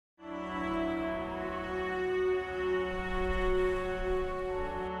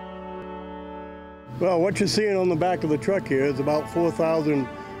Well, what you're seeing on the back of the truck here is about 4,000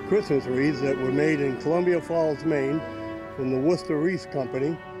 Christmas wreaths that were made in Columbia Falls, Maine, from the Worcester Wreaths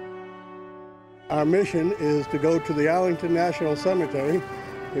Company. Our mission is to go to the Arlington National Cemetery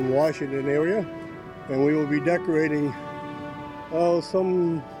in Washington area, and we will be decorating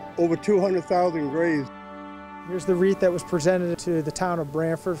some over 200,000 graves. Here's the wreath that was presented to the town of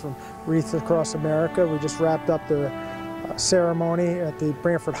Branford from Wreaths Across America. We just wrapped up the ceremony at the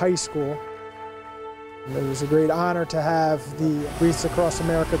Branford High School. It was a great honor to have the Wreaths Across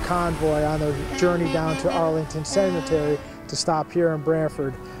America convoy on their journey down to Arlington Cemetery to stop here in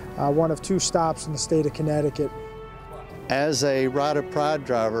Branford, one of 2 stops in the state of Connecticut. As a Ride of Pride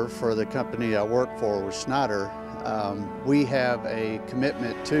driver for the company I work for with Schneider, we have a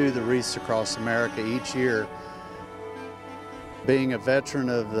commitment to the Wreaths Across America each year. Being a veteran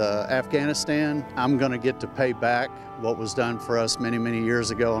of Afghanistan, I'm going to get to pay back what was done for us many, many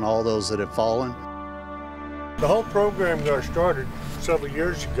years ago and all those that have fallen. The whole program got started several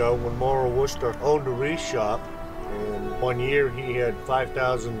years ago when Morrow Worcester owned a wreath shop, and one year he had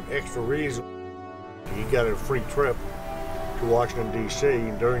 5,000 extra wreaths. He got a free trip to Washington, D.C.,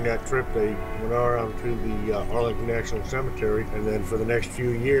 and during that trip they went around to the Arlington National Cemetery, and then for the next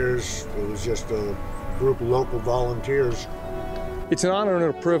few years it was just a group of local volunteers. It's an honor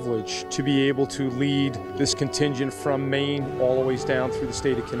and a privilege to be able to lead this contingent from Maine all the way down through the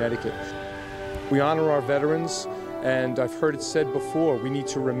state of Connecticut. We honor our veterans, and I've heard it said before, we need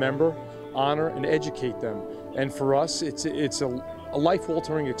to remember, honor, and educate them. And for us, it's a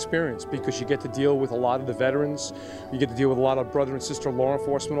life-altering experience because you get to deal with a lot of the veterans, you get to deal with a lot of brother and sister law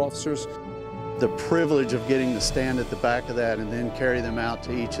enforcement officers. The privilege of getting to stand at the back of that and then carry them out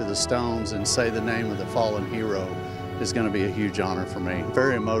to each of the stones and say the name of the fallen hero is going to be a huge honor for me.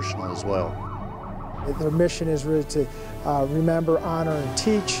 Very emotional as well. Their mission is really to remember, honor, and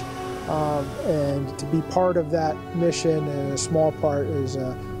teach. And to be part of that mission, and a small part, is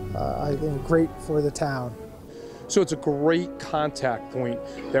I think great for the town. So it's a great contact point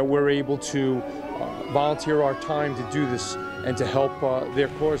that we're able to volunteer our time to do this and to help their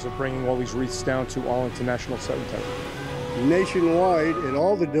cause of bringing all these wreaths down to Arlington National Cemetery. Nationwide, in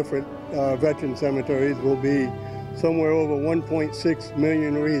all the different veteran cemeteries, will be somewhere over 1.6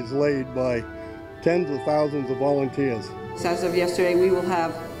 million wreaths laid by tens of thousands of volunteers. So as of yesterday, we will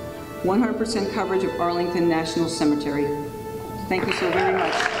have 100% coverage of Arlington National Cemetery. Thank you so very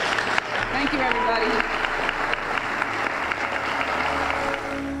much. Thank you, everybody.